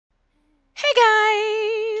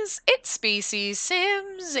friends, it's Species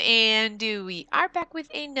Sims, and we are back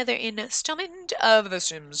with another installment of The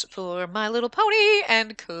Sims for My Little Pony,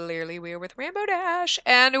 and clearly we are with Rainbow Dash,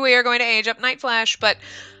 and we are going to age up Night Flash, but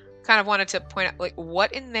kind of wanted to point out, like,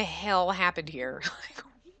 what in the hell happened here?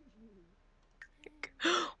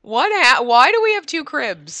 Why do we have two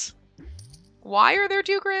cribs? Why are there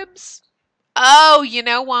two cribs? Oh, you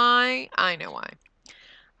know why? I know why.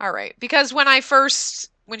 All right, because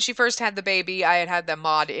when she first had the baby, I had the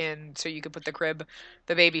mod in so you could put the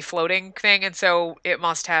baby floating thing, and so it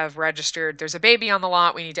must have registered. There's a baby on the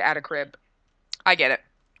lot. We need to add a crib. I get it.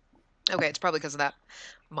 Okay, it's probably because of that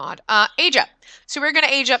mod. Age up. So we're gonna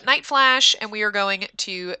age up Night Flash, and we are going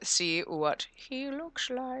to see what he looks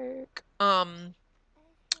like.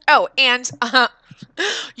 Oh, and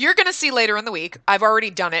you're gonna see later in the week. I've already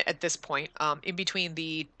done it at this point. In between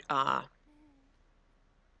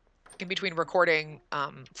recording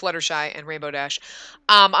Fluttershy and Rainbow Dash,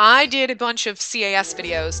 I did a bunch of CAS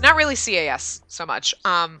videos. Not really CAS so much,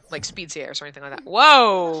 like Speed CAS or anything like that.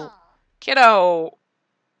 Whoa, kiddo.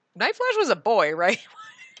 Night Flash was a boy, right?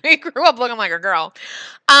 He grew up looking like a girl.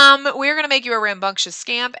 We're going to make you a rambunctious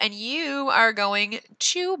scamp, and you are going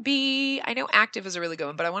to be... I know active is a really good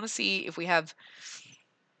one, but I want to see if we have...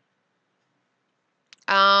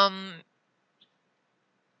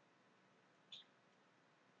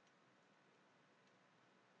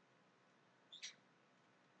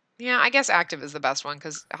 Yeah, I guess active is the best one,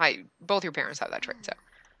 because both your parents have that trait, so...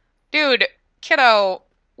 Dude, kiddo,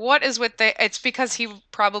 what is with the... It's because he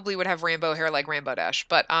probably would have rainbow hair like Rainbow Dash,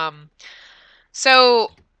 but,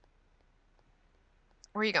 so...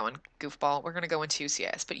 Where are you going, goofball? We're going to go into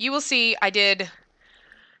CIS. But you will see I did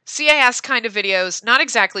CIS kind of videos, not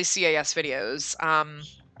exactly CIS videos,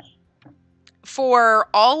 for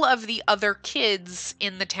all of the other kids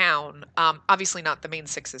in the town. Obviously not the main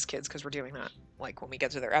sixes kids, because we're doing that like when we get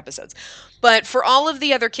to their episodes. But for all of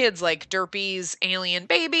the other kids, like Derpy's Alien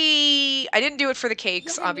Baby, I didn't do it for the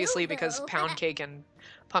cakes, obviously, because Pound Cake and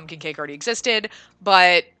Pumpkin Cake already existed.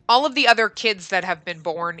 But all of the other kids that have been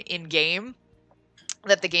born in-game,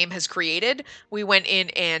 that the game has created, we went in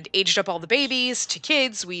and aged up all the babies to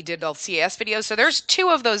kids. We did all CAS videos. So there's 2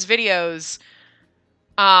 of those videos.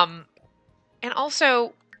 And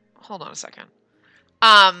also, hold on a second.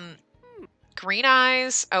 Green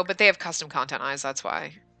eyes. Oh, but they have custom content eyes. That's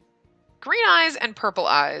why. Green eyes and purple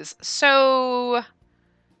eyes. So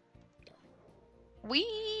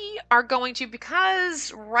we are going to,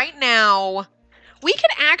 because right now we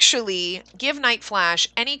can actually give Night Flash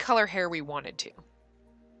any color hair we wanted to.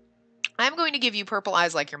 I'm going to give you purple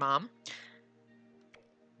eyes like your mom.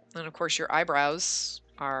 And of course your eyebrows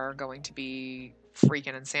are going to be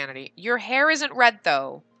freaking insanity. Your hair isn't red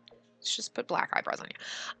though. Let's just put black eyebrows on you.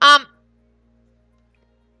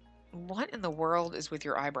 What in the world is with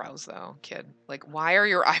your eyebrows though, kid? Like, why are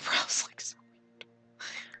your eyebrows like so weird?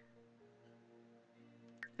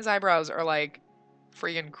 His eyebrows are like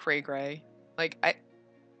freaking cray-gray. Like,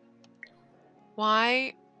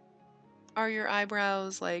 why are your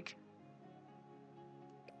eyebrows like...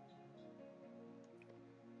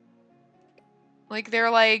 Like,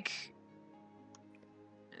 they're like...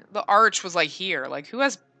 The arch was like here. Like, who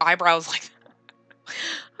has eyebrows like that?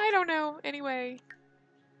 I don't know. Anyway.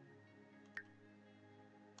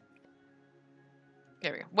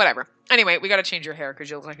 There we go. Whatever. Anyway, we gotta change your hair because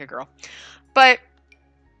you look like a girl. But...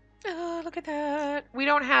 Oh, look at that. We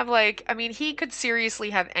don't have, like... I mean, he could seriously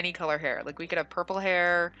have any color hair. Like, we could have purple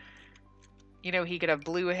hair. You know, he could have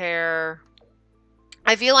blue hair.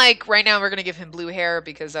 I feel like right now we're going to give him blue hair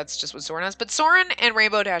because that's just what Soren has. But Soren and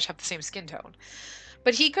Rainbow Dash have the same skin tone.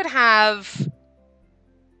 But he could have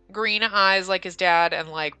green eyes like his dad and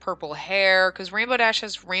like purple hair because Rainbow Dash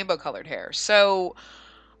has rainbow colored hair. So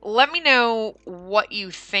let me know what you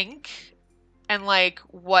think and like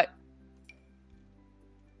what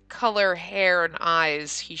color hair and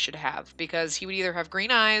eyes he should have, because he would either have green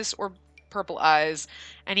eyes or purple eyes,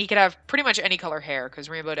 and he could have pretty much any color hair because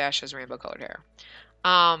Rainbow Dash has rainbow colored hair.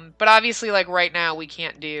 But obviously, like, right now, we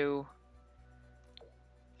can't do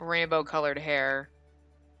rainbow-colored hair.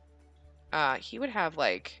 He would have,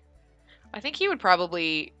 like... I think he would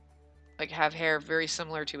probably, like, have hair very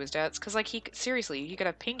similar to his dad's. Because, like, seriously, he could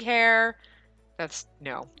have pink hair.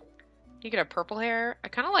 No. He could have purple hair. I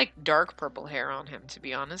kind of like dark purple hair on him, to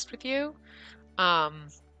be honest with you. But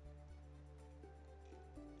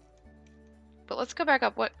let's go back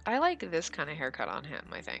up. I like this kind of haircut on him,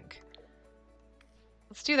 I think.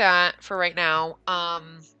 Let's do that for right now.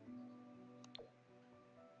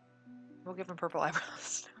 We'll give him purple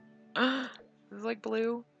eyebrows. This is like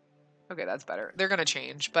blue. Okay, that's better. They're gonna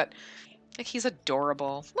change, but like, he's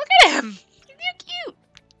adorable. Look at him! He's so cute!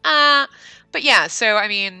 But yeah, so I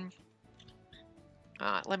mean,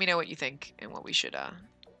 let me know what you think and what we should,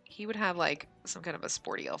 he would have like some kind of a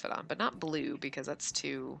sporty outfit on, but not blue because that's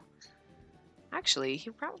too, actually,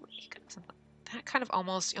 he could have something, that kind of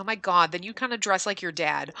almost, oh my god, then you kind of dress like your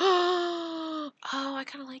dad. Oh, I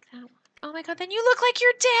kind of like that one. Oh my god, then you look like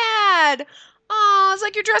your dad. Oh, it's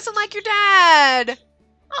like you're dressing like your dad.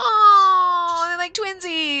 Oh, they're like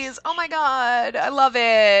twinsies. Oh my god, I love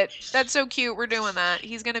it. That's so cute. We're doing that.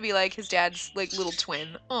 He's gonna be like his dad's like little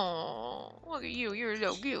twin. Oh, look at you. You're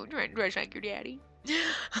so cute. You're dressed like your daddy.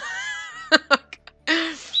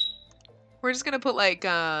 We're just gonna put like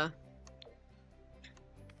I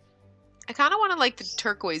kind of want to like the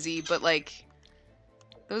turquoisey, but like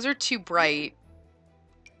those are too bright.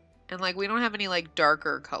 And like we don't have any like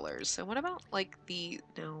darker colors. So what about like the,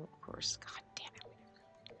 no, of course. God damn it.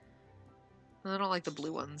 I don't like the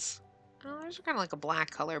blue ones. Oh, those are kind of like a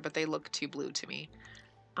black color, but they look too blue to me.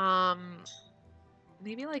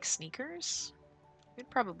 Maybe like sneakers? I'd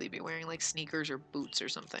probably be wearing like sneakers or boots or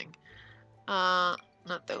something. Not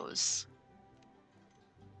those.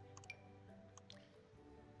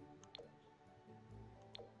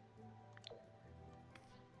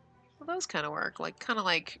 Well, those kind of work. Like, kind of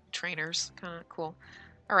like trainers. Kind of cool.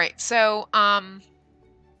 All right, so, but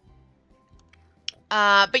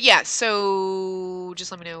yeah, so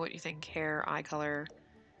just let me know what you think. Hair, eye color,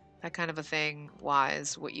 that kind of a thing,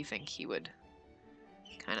 wise, what you think he would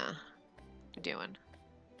kind of be doing.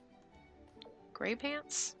 Gray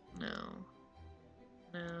pants? No.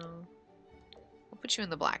 No. We'll put you in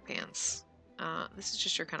the black pants. This is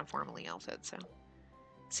just your kind of formally outfit, so.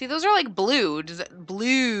 See, those are like blue.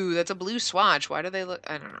 Blue, that's a blue swatch. Why do they look,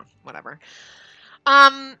 I don't know, whatever.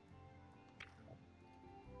 I'm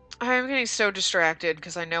getting so distracted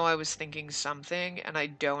because I know I was thinking something and I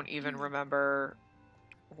don't even remember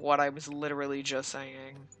what I was literally just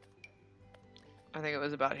saying. I think it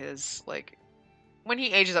was about his, like, when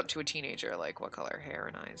he ages up to a teenager, like, what color hair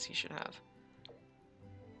and eyes he should have.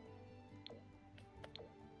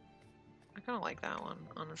 I kind of like that one,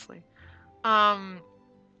 honestly.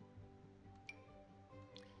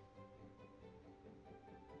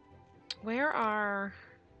 Where are...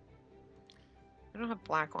 We don't have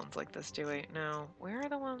black ones like this, do we? No. Where are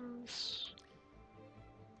the ones...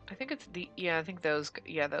 I think it's the... Yeah, I think those...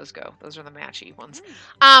 Yeah, those go. Those are the matchy ones.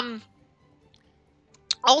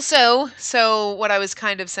 Also, so what I was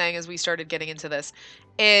kind of saying as we started getting into this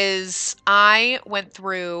is I went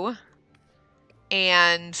through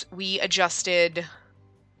and we adjusted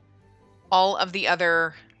all of the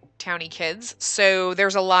other townie kids. So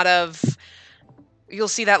there's a lot of... You'll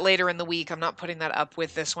see that later in the week. I'm not putting that up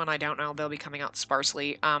with this one. I don't know. They'll be coming out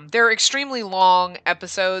sparsely. They're extremely long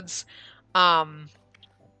episodes. They're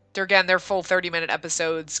full 30-minute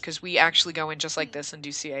episodes because we actually go in just like this and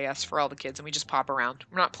do CAS for all the kids and we just pop around.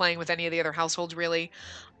 We're not playing with any of the other households really.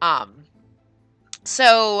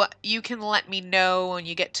 So you can let me know when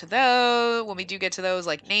you get to those, when we do get to those,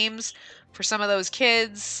 like names for some of those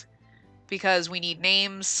kids because we need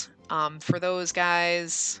names for those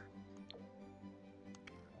guys.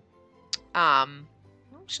 I'm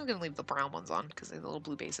just gonna leave the brown ones on because they're the little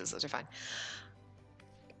blue bases. Those are fine.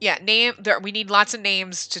 Yeah, we need lots of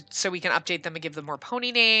names so we can update them and give them more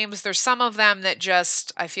pony names. There's some of them that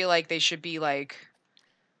just, I feel like they should be like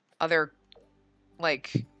other,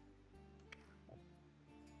 like,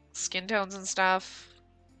 skin tones and stuff.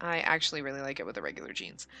 I actually really like it with the regular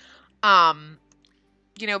jeans.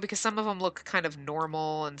 You know, because some of them look kind of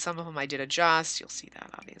normal and some of them I did adjust. You'll see that,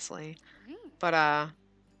 obviously. But, I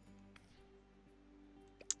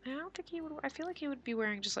don't think he would, I feel like he would be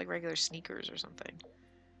wearing just like regular sneakers or something.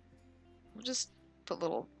 We'll just put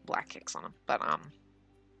little black kicks on them. But,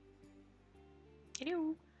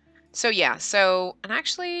 hello. So, yeah. So, and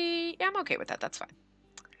actually, yeah, I'm okay with that. That's fine.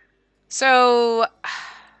 So,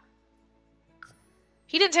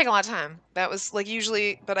 he didn't take a lot of time. That was, like,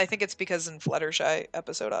 usually, but I think it's because in Fluttershy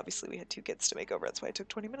episode, obviously, we had 2 kids to make over. That's why it took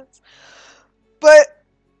 20 minutes. But,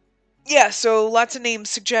 yeah, so lots of name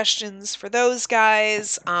suggestions for those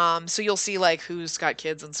guys. So you'll see, like, who's got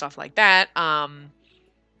kids and stuff like that.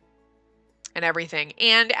 And everything.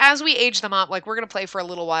 And as we age them up, like, we're going to play for a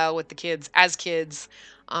little while with the kids as kids,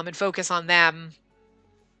 and focus on them,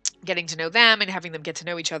 getting to know them and having them get to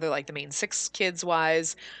know each other, like the main 6 kids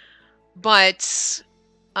wise. But,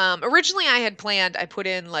 originally I had planned, I put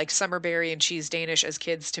in, like, Summerberry and Cheese Danish as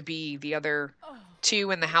kids to be the other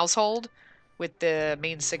 2 in the household, with the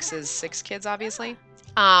main 6's 6 kids, obviously.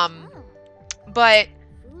 But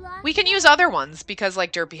we can use other ones, because,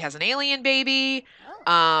 like, Derpy has an alien baby,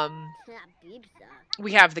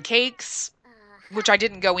 we have the cakes. which I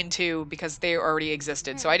didn't go into because they already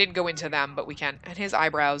existed. So I didn't go into them, but we can. And his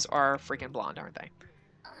eyebrows are freaking blonde, aren't they?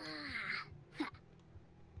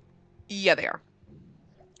 Yeah, they are.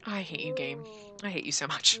 I hate you, game. I hate you so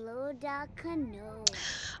much.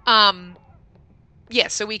 Yeah,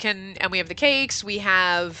 so we can, and we have the cakes, we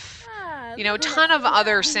have, you know, a ton of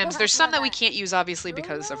other Sims. There's some that we can't use, obviously,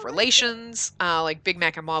 because of relations. Like Big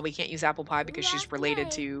Mac and Maul, we can't use Apple Pie because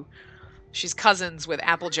she's cousins with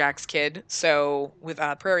Applejack's kid, so, with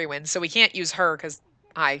Prairie Wind. So we can't use her because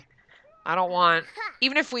I don't want,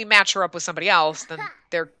 even if we match her up with somebody else, then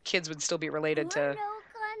their kids would still be related to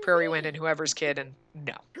Prairie Wind and whoever's kid, and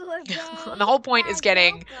no. And the whole point is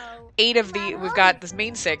getting 8 of we've got this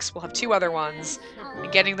main 6, we'll have 2 other ones,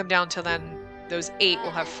 and getting them down to then those 8 will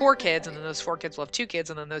have 4 kids, and then those 4 kids will have 2 kids,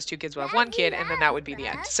 and then those 2 kids will have 1 kid, and then that would be the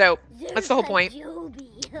end. So that's the whole point.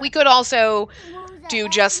 We could also do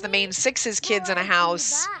just the main 6's kids in a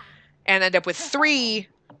house and end up with 3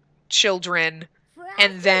 children,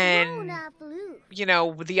 and then, you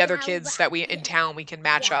know, the other kids that we in town we can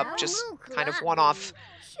match up, just kind of one-off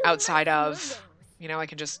outside of, you know, I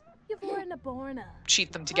can just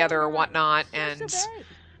cheat them together or whatnot, and,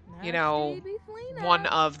 you know, one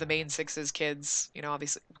of the main 6's kids, you know,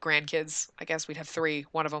 obviously grandkids, I guess we'd have 3.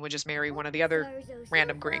 One of them would just marry one of the other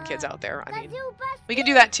random grandkids out there. I mean, we can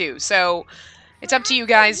do that too. So it's up to you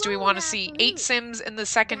guys. Do we want to see 8 Sims in the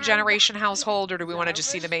 2nd generation household, or do we want to just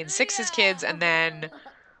see the main 6's kids, and then,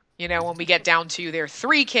 you know, when we get down to their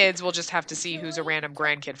 3 kids, we'll just have to see who's a random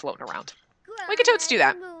grandkid floating around. We could totes do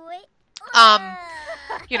that.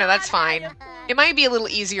 You know, that's fine. It might be a little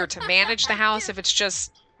easier to manage the house if it's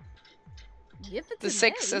just the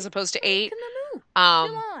 6 as opposed to 8.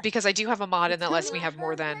 Because I do have a mod in that lets me have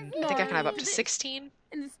more than, I think I can have up to 16.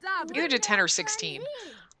 Either to 10 or 16.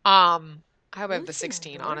 I hope I have the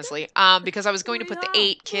 16, honestly. Because I was going to put the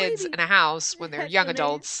 8 kids in a house when they're young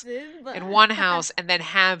adults in one house and then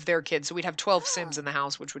have their kids. So we'd have 12 Sims in the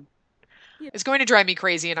house, which would, it's going to drive me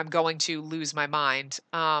crazy and I'm going to lose my mind.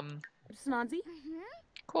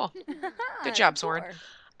 Cool. Good job, Soren.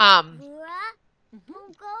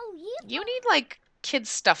 You need, like, kids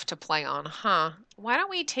stuff to play on, huh? Why don't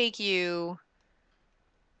we take you...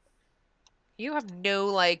 You have no,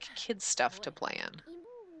 like, kids stuff to play in.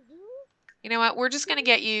 You know what? We're just gonna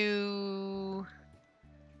get you...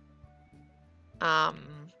 I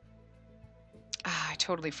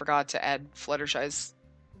totally forgot to add Fluttershy's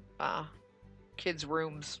kids'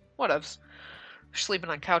 rooms. Whatevs. Sleeping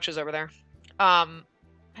on couches over there.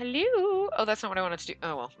 Hello? Oh, that's not what I wanted to do.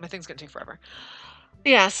 Oh, well, my thing's gonna take forever.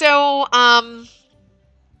 Yeah, so,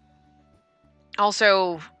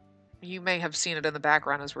 also, you may have seen it in the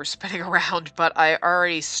background as we're spinning around, but I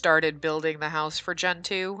already started building the house for Gen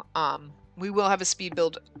 2. We will have a speed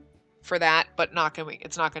build for that, but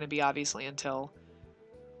it's not gonna be, obviously, until,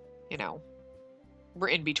 you know, we're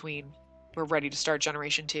in between. We're ready to start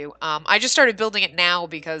Generation 2. I just started building it now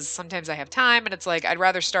because sometimes I have time, and it's like, I'd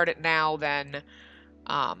rather start it now than,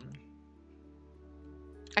 I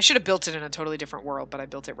should have built it in a totally different world, but I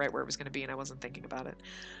built it right where it was going to be, and I wasn't thinking about it.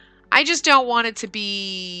 I just don't want it to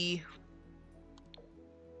be...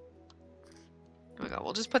 There we go.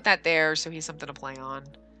 We'll just put that there so he's something to play on.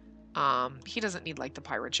 He doesn't need, like, the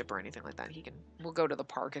pirate ship or anything like that. We'll go to the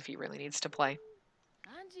park if he really needs to play.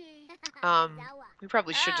 We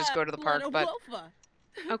probably should just go to the park, but...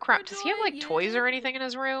 Oh, crap. Does he have, like, toys or anything in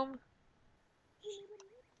his room?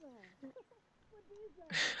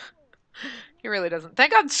 He really doesn't.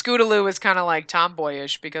 Thank God Scootaloo is kind of, like,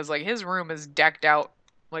 tomboyish, because, like, his room is decked out,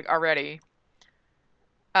 like, already.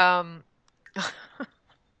 I'm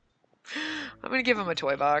gonna give him a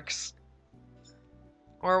toy box.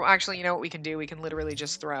 Or, actually, you know what we can do? We can literally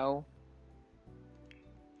just throw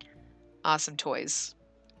some toys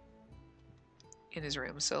in his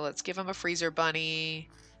room. So let's give him a freezer bunny.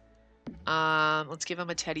 Let's give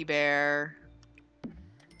him a teddy bear.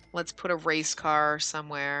 Let's put a race car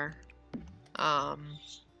somewhere.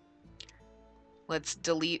 Let's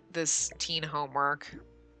delete this teen homework.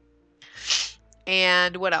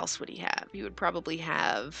 And what else would he have? He would probably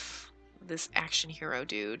have this action hero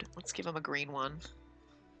dude. Let's give him a green one.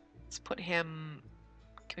 Let's put him...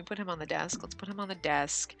 Can we put him on the desk? Let's put him on the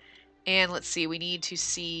desk. And let's see, we need to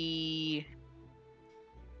see...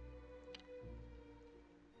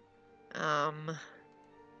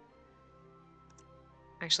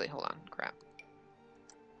 Actually, hold on. Crap.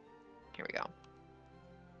 Here we go.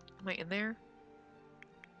 Am I in there?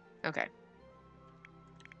 Okay.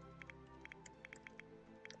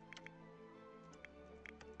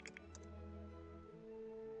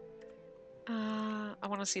 I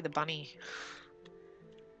want to see the bunny.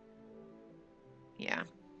 Yeah.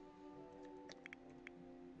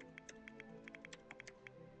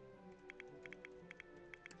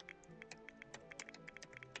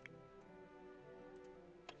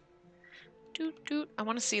 I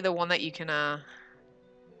want to see the one that you can,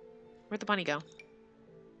 where'd the bunny go?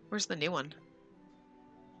 Where's the new one?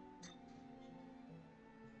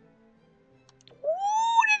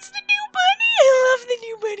 Ooh, that's the new bunny! I love the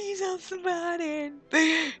new bunny. He's all spotted.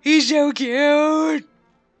 He's so cute.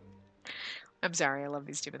 I'm sorry, I love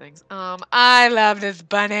these stupid things. I love this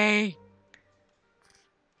bunny.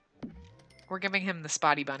 We're giving him the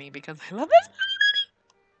Spotty Bunny because I love this Spotty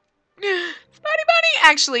Bunny. Spotty Bunny!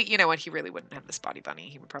 Actually, you know what? He really wouldn't have the Spotty Bunny.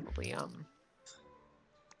 He would probably,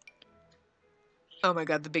 oh my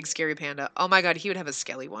god, the big scary panda. Oh my god, he would have a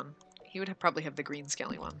skelly one. He would probably have the green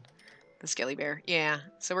skelly one. The skelly bear. Yeah,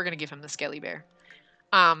 so we're gonna give him the skelly bear.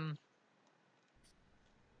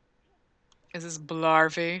 Is this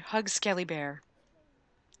Blarfy? Hug skelly bear.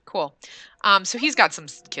 Cool. So he's got some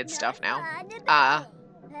kid stuff now.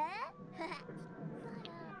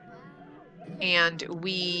 And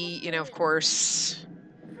we, you know, of course,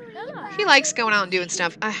 he likes going out and doing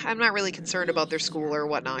stuff. I'm not really concerned about their school or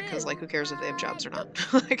whatnot, because, like, who cares if they have jobs or not?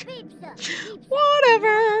 Like,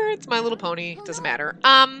 whatever. It's My Little Pony. Doesn't matter.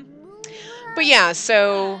 But yeah,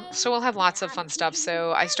 so we'll have lots of fun stuff.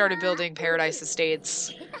 So I started building Paradise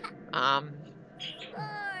Estates.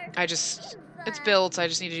 It's built. I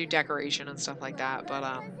just need to do decoration and stuff like that.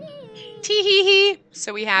 But, tee-hee-hee.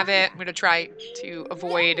 So we have it. I'm going to try to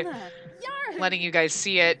avoid letting you guys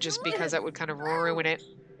see it just because that would kind of ruin it.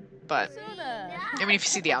 But, I mean, if you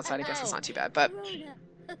see the outside, I guess it's not too bad. But,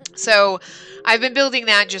 so I've been building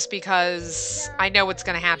that just because I know what's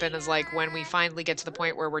going to happen is, like, when we finally get to the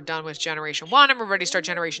point where we're done with Generation 1 and we're ready to start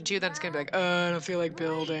Generation 2, then it's going to be like, I don't feel like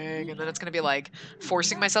building. And then it's going to be, like,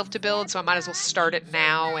 forcing myself to build. So I might as well start it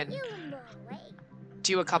now and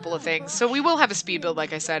do a couple of things. So we will have a speed build,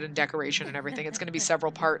 like I said, and decoration and everything. It's going to be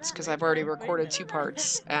several parts because I've already recorded 2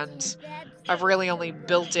 parts. And I've really only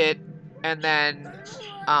built it and then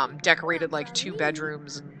decorated, like, 2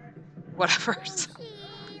 bedrooms and whatever.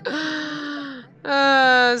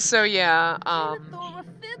 So yeah,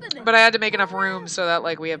 but I had to make enough room so that,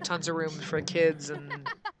 like, we have tons of room for kids and,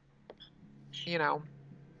 you know,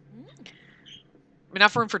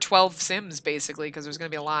 enough room for 12 Sims, basically, because there's going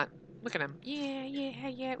to be a lot. Look at him.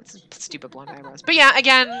 Yeah. With his stupid blonde eyebrows. But yeah,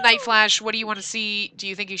 again, Night Flash, what do you want to see? Do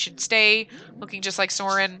you think he should stay looking just like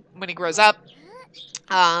Soren when he grows up?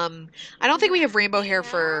 I don't think we have rainbow hair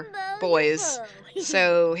for boys,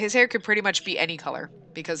 so his hair could pretty much be any color,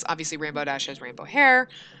 because obviously Rainbow Dash has rainbow hair.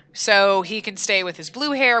 So he can stay with his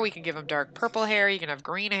blue hair, we can give him dark purple hair, he can have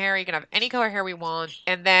green hair, he can have any color hair we want,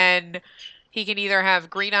 and then he can either have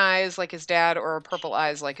green eyes like his dad or purple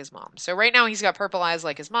eyes like his mom. So right now he's got purple eyes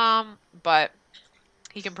like his mom, but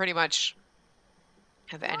he can pretty much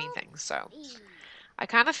have anything. So I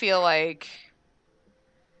kind of feel like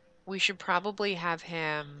we should probably have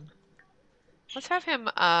him... Let's have him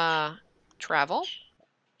travel.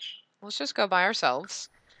 Let's just go by ourselves.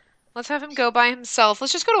 Let's have him go by himself.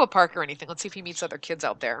 Let's just go to a park or anything. Let's see if he meets other kids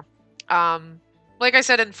out there. Like I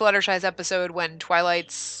said in Fluttershy's episode, when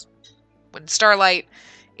Starlight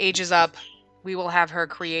ages up, we will have her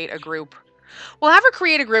create a group. We'll have her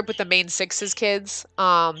create a group with the main 6's kids.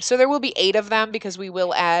 So there will be 8 of them because we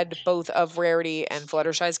will add both of Rarity and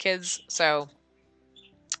Fluttershy's kids. So,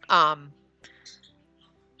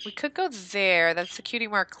 we could go there. That's the Cutie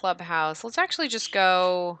Mark Clubhouse. Let's actually just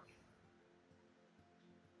go...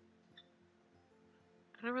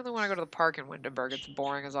 I don't really want to go to the park in Windenburg. It's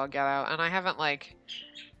boring as all get out. And I haven't, like...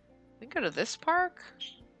 We can go to this park?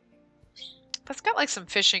 That's got, like, some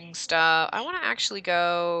fishing stuff. I want to actually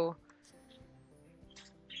go...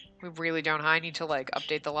 We really don't. I need to, like,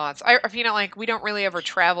 update the lots. I you know, like, we don't really ever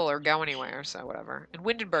travel or go anywhere, so whatever. And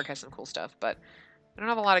Windenburg has some cool stuff, but we don't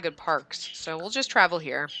have a lot of good parks. So we'll just travel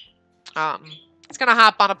here. It's gonna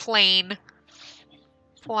hop on a plane.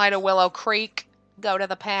 Fly to Willow Creek. Go to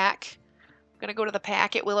the pack. Gonna go to the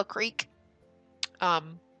pack at Willow Creek. At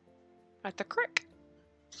the creek.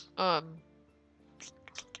 I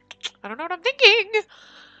don't know what I'm thinking.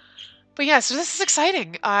 But yeah, so this is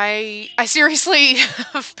exciting. I seriously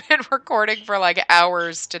have been recording for like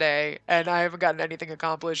hours today, and I haven't gotten anything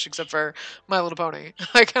accomplished except for My Little Pony.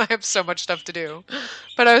 Like, I have so much stuff to do.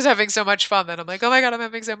 But I was having so much fun that I'm like, oh my god, I'm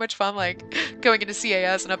having so much fun, like, going into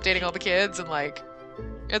CAS and updating all the kids, and like,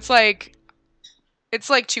 it's like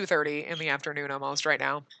 2:30 in the afternoon almost right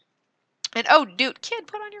now. And oh, dude, kid,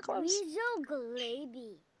 put on your clothes.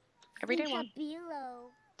 Everyday one.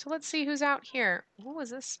 So let's see who's out here. Who was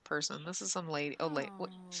this person? This is some lady. Oh, late. What?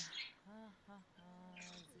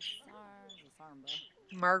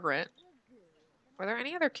 Margaret. Were there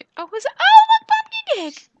any other kids? Oh, who's it? Oh, look,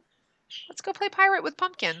 Pumpkin Cake! Let's go play pirate with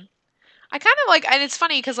Pumpkin. I kind of like, and it's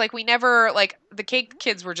funny because, like, we never, like, the Cake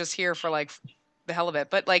kids were just here for, like, the hell of it.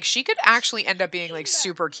 But like she could actually end up being like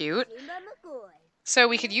super cute. So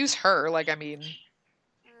we could use her. Like, I mean,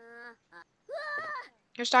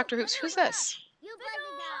 here's Dr. Hoops. Who's this?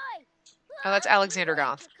 Oh, that's Alexander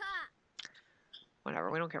Goth.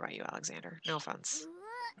 Whatever. We don't care about you, Alexander. No offense.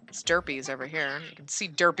 It's Derpy's over here. You can see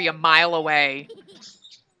Derpy a mile away.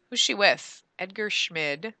 Who's she with? Edgar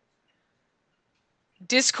Schmid.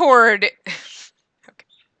 Discord. Okay.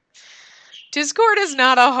 Discord is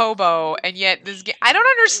not a hobo, and yet this game. I don't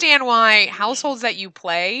understand why households that you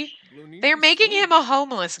play, they're making him a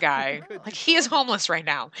homeless guy. Like, he is homeless right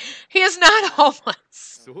now. He is not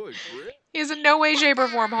homeless. He is in no way, shape, or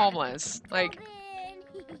form homeless. Like,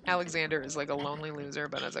 Alexander is like a lonely loser,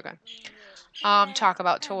 but that's okay. Talk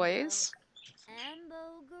about toys.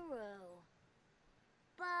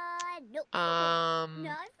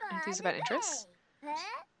 Anything about interest?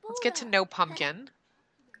 Let's get to know Pumpkin.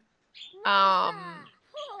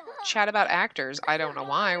 Chat about actors. I don't know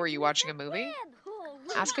why. Were you watching a movie?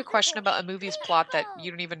 Ask a question about a movie's plot that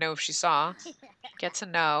you don't even know if she saw. Get to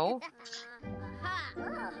know.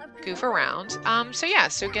 Goof around. So yeah,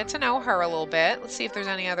 so get to know her a little bit. Let's see if there's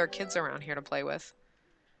any other kids around here to play with.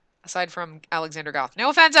 Aside from Alexander Goth. No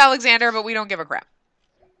offense, Alexander, but we don't give a crap.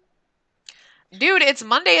 Dude, it's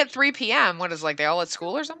Monday at 3 p.m. What is, like, they all at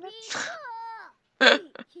school or something? That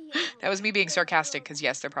was me being sarcastic, because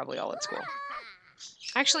yes, they're probably all at school.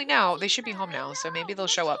 Actually, no, they should be home now, so maybe they'll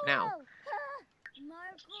show up now.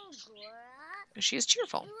 She is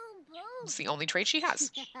cheerful. It's the only trait she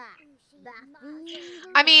has.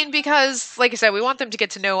 I mean, because, like I said, we want them to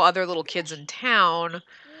get to know other little kids in town.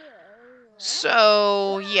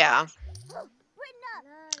 So, yeah.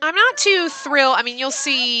 I'm not too thrilled. I mean, you'll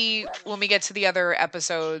see when we get to the other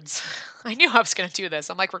episodes. I knew I was going to do this.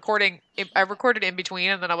 I'm like recording. I recorded in between,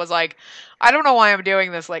 and then I was like, I don't know why I'm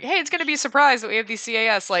doing this. Like, hey, it's going to be a surprise that we have these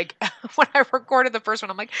CAS. Like, when I recorded the first one,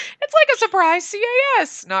 I'm like, it's like a surprise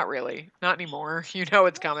CAS. Not really. Not anymore. You know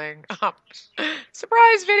it's coming.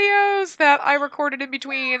 Surprise videos that I recorded in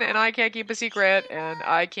between, and I can't keep a secret, and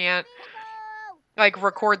I can't like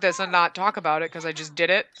record this and not talk about it because I just did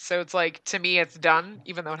it. So it's like, to me, it's done,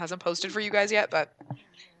 even though it hasn't posted for you guys yet. But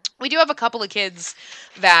we do have a couple of kids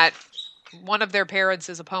that one of their parents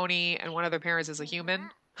is a pony and one of their parents is a human.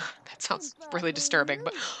 That sounds really disturbing,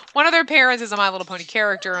 but one of their parents is a My Little Pony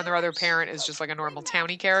character and their other parent is just like a normal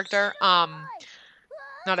townie character. Not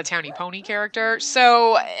a townie pony character.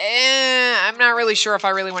 So I'm not really sure if I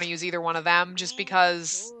really want to use either one of them just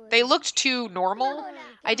because they looked too normal.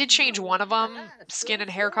 I did change one of them, skin and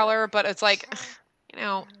hair color, but it's like, you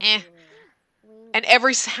know, eh. And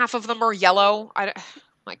every half of them are yellow.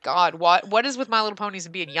 My God, what is with My Little Ponies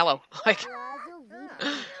and being yellow? Like,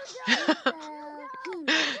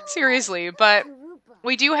 seriously, but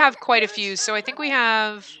we do have quite a few. So I think we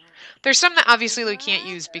have, there's some that obviously we can't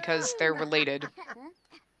use because they're related.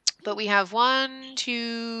 But we have 1,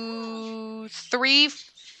 2, 3,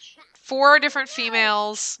 4 different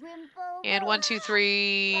females. And 1, 2,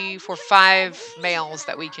 3, 4, 5 males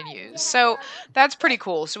that we can use. So that's pretty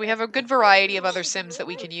cool. So we have a good variety of other Sims that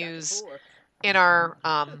we can use in our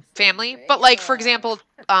family. But like, for example,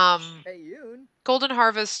 Golden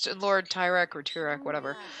Harvest and Lord Tyrek or Turek,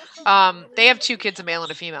 whatever, they have 2 kids, a male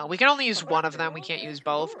and a female. We can only use one of them. We can't use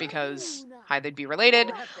both because, hi, they'd be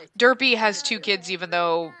related. Derpy has 2 kids even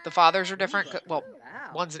though the fathers are different. Well,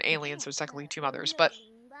 one's an alien, so it's technically 2 mothers. But,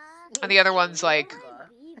 and the other one's like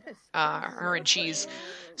her and Cheese.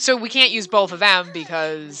 So we can't use both of them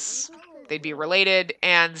because they'd be related.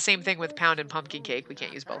 And the same thing with Pound and Pumpkin Cake. We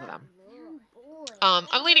can't use both of them.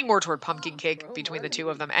 I'm leaning more toward Pumpkin Cake between the 2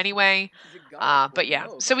 of them anyway. But yeah,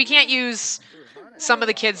 so we can't use some of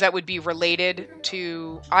the kids that would be related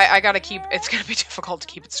to... I gotta keep... It's gonna be difficult to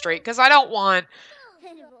keep it straight because I don't want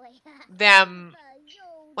them...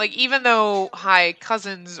 Like, even though, hi,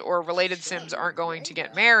 cousins or related Sims aren't going to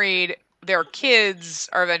get married, their kids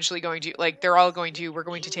are eventually going to, like, they're all going to, we're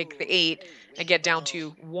going to take the 8 and get down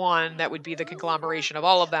to 1 that would be the conglomeration of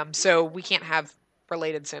all of them. So we can't have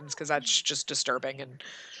related Sims because that's just disturbing. And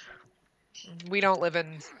we don't live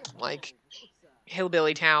in, like,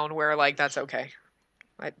 hillbilly town where, like, that's okay.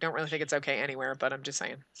 I don't really think it's okay anywhere, but I'm just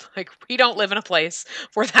saying. Like, we don't live in a place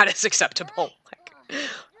where that is acceptable. Like,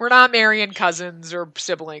 we're not marrying cousins or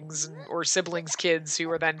siblings or siblings' kids who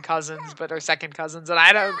are then cousins but are second cousins, and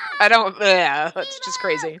I don't. It's just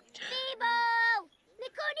crazy.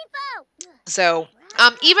 So,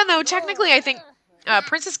 even though technically I think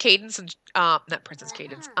Princess Cadence and not Princess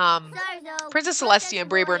Cadence, Princess Celestia and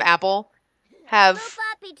Braeburn Apple have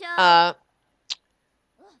I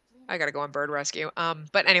gotta go on bird rescue.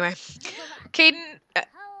 But anyway, Caden.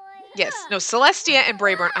 Yes, no, Celestia and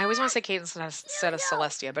Brayburn. I always want to say Kate instead of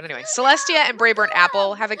Celestia, but anyway, Celestia and Brayburn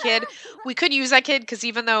Apple have a kid. We could use that kid because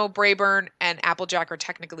even though Brayburn and Applejack are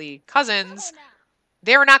technically cousins,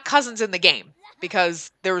 they're not cousins in the game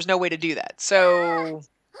because there was no way to do that. So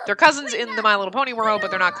they're cousins in the My Little Pony world, but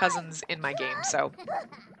they're not cousins in my game. So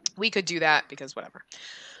we could do that because whatever.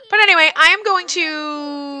 But anyway, I am going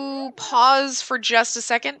to pause for just a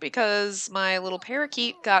second because my little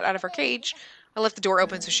parakeet got out of her cage. I left the door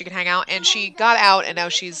open so she could hang out, and she got out, and now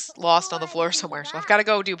she's lost on the floor somewhere. So I've got to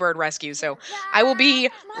go do bird rescue. So I will be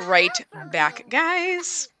right back,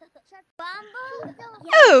 guys.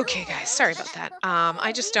 Okay, guys, sorry about that.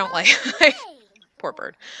 I just don't like poor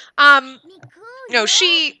bird. No,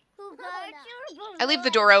 I leave the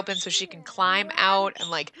door open so she can climb out and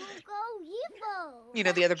like,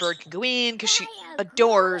 the other bird can go in because she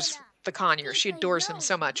adores the conure. She adores him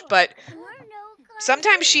so much, but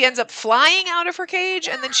sometimes she ends up flying out of her cage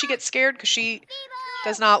and then she gets scared because she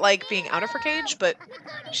does not like being out of her cage, but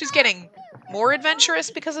she's getting more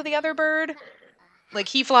adventurous because of the other bird. Like,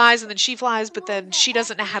 he flies and then she flies, but then she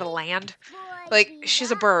doesn't know how to land. Like, she's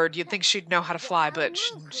a bird. You'd think she'd know how to fly, but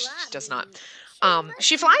she does not.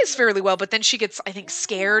 She flies fairly well, but then she gets, I think,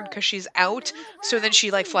 scared because she's out. So then she,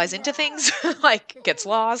 like, flies into things, like, gets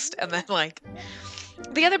lost. And then, like,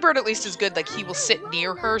 the other bird at least is good. Like, he will sit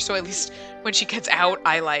near her. So at least when she gets out,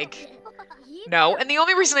 I, like, know. And the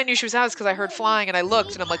only reason I knew she was out is because I heard flying and I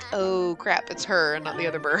looked and I'm like, oh, crap, it's her and not the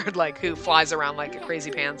other bird, like, who flies around like a crazy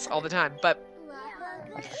pants all the time. But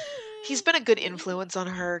he's been a good influence on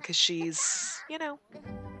her because she's,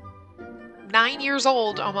 9 years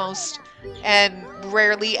old almost, and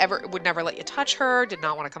would never let you touch her, did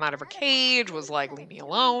not want to come out of her cage, was like, leave me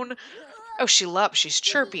alone. Oh, she's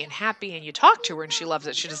chirpy and happy, and you talk to her and she loves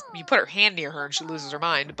it. You put her hand near her and she loses her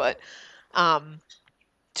mind, but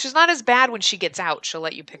she's not as bad when she gets out. She'll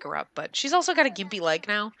let you pick her up, but she's also got a gimpy leg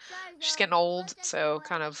now. She's getting old, so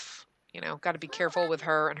kind of, got to be careful with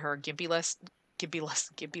her and her gimpy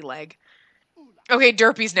leg. Okay,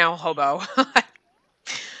 Derpy's now hobo.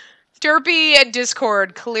 Derpy and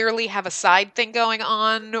Discord clearly have a side thing going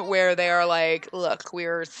on where they are like, look,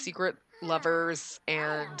 we're secret lovers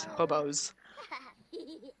and hobos.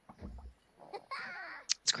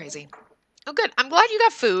 It's crazy. Oh, good. I'm glad you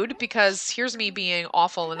got food because here's me being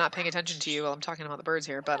awful and not paying attention to you while I'm talking about the birds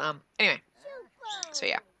here. But anyway. So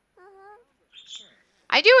yeah.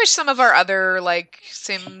 I do wish some of our other, like,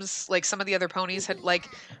 Sims, like, some of the other ponies had, like,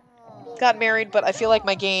 got married, but I feel like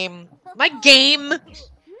my game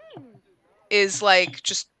is, like,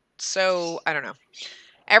 just so, I don't know.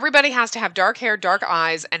 Everybody has to have dark hair, dark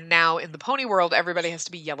eyes, and now in the pony world, everybody has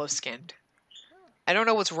to be yellow-skinned. I don't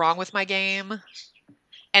know what's wrong with my game,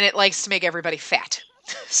 and it likes to make everybody fat.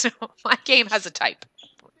 So my game has a type.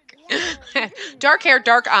 Dark hair,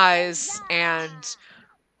 dark eyes, and,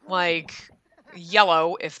 like,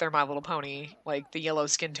 yellow if they're My Little Pony, like the yellow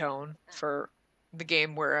skin tone for the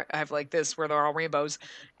game where I have like this where they're all rainbows,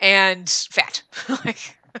 and fat.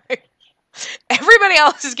 Like, everybody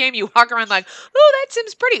else's game you walk around like, oh, that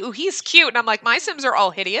Sim's pretty, oh, he's cute, and I'm like, my Sims are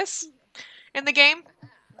all hideous in the game.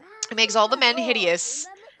 It makes all the men hideous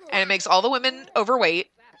and it makes all the women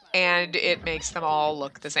overweight and it makes them all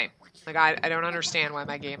look the same. Like, I don't understand why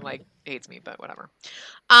my game like hates me, but whatever.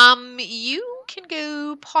 You can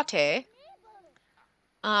go potty.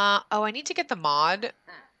 I need to get the mod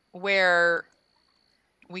where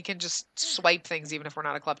we can just swipe things even if we're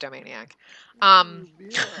not a kleptomaniac.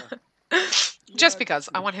 Just because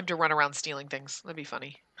I want him to run around stealing things. That'd be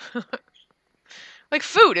funny. Like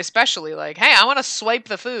food, especially. Like, hey, I want to swipe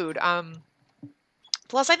the food.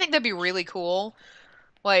 Plus, I think that'd be really cool.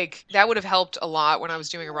 Like, that would have helped a lot when I was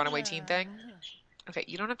doing a runaway teen thing. Okay,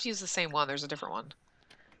 you don't have to use the same one. There's a different one.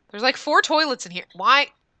 There's like 4 toilets in here. Why?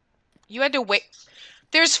 You had to wait.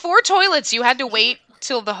 There's 4 toilets. You had to wait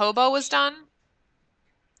till the hobo was done.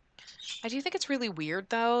 I do think it's really weird,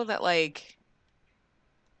 though, that, like...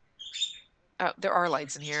 Oh, there are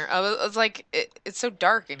lights in here. Oh, it's like, it's so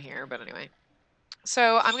dark in here, but anyway.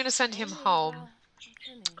 So, I'm going to send him home.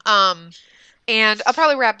 And I'll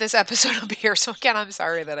probably wrap this episode up here. So, again, I'm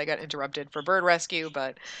sorry that I got interrupted for bird rescue,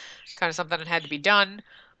 but kind of something that had to be done.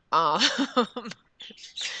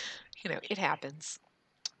 It happens.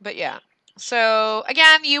 But, yeah. So,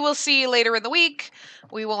 again, you will see later in the week,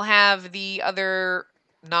 we will have the other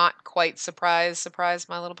not quite surprise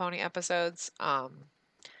My Little Pony episodes,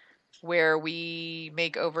 where we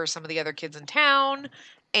make over some of the other kids in town.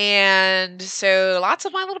 And so lots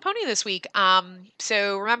of My Little Pony this week.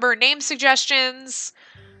 So remember, name suggestions.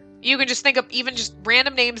 You can just think of even just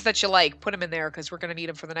random names that you like, put them in there because we're going to need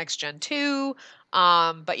them for the next gen too.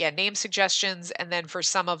 But yeah, name suggestions, and then for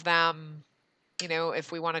some of them, you know,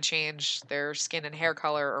 if we want to change their skin and hair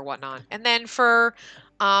color or whatnot. And then for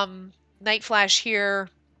Night Flash here,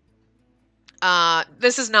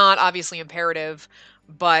 this is not obviously imperative,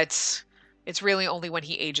 but it's really only when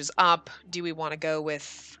he ages up. Do we want to go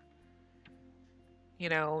with, you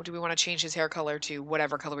know, do we want to change his hair color to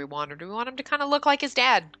whatever color we want, or do we want him to kind of look like his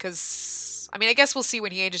dad? Because, I mean, I guess we'll see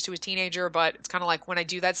when he ages to a teenager, but it's kind of like when I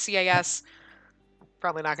do that CIS,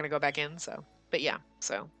 probably not going to go back in, so. But yeah,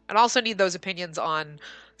 so. I'd also need those opinions on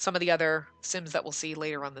some of the other Sims that we'll see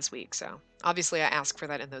later on this week, so. Obviously, I ask for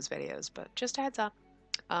that in those videos, but just a heads up.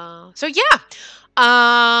 So yeah,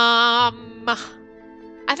 I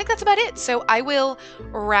think that's about it. So I will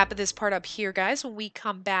wrap this part up here, guys. When we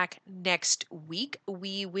come back next week,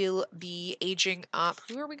 we will be aging up.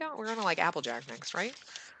 Who are we going? We're going to like Applejack next, right?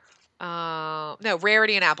 No,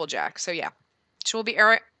 Rarity and Applejack. So yeah, so we'll be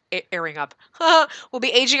airing up. We'll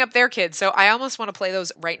be aging up their kids. So I almost want to play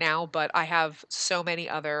those right now, but I have so many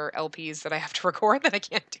other LPs that I have to record that I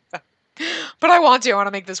can't do that. But I want to. I want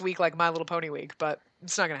to make this week like My Little Pony week, but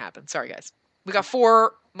it's not going to happen. Sorry, guys. We got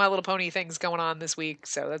 4 My Little Pony things going on this week,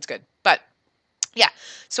 so that's good. But yeah,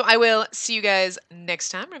 so I will see you guys next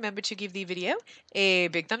time. Remember to give the video a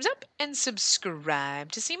big thumbs up and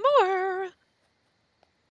subscribe to see more.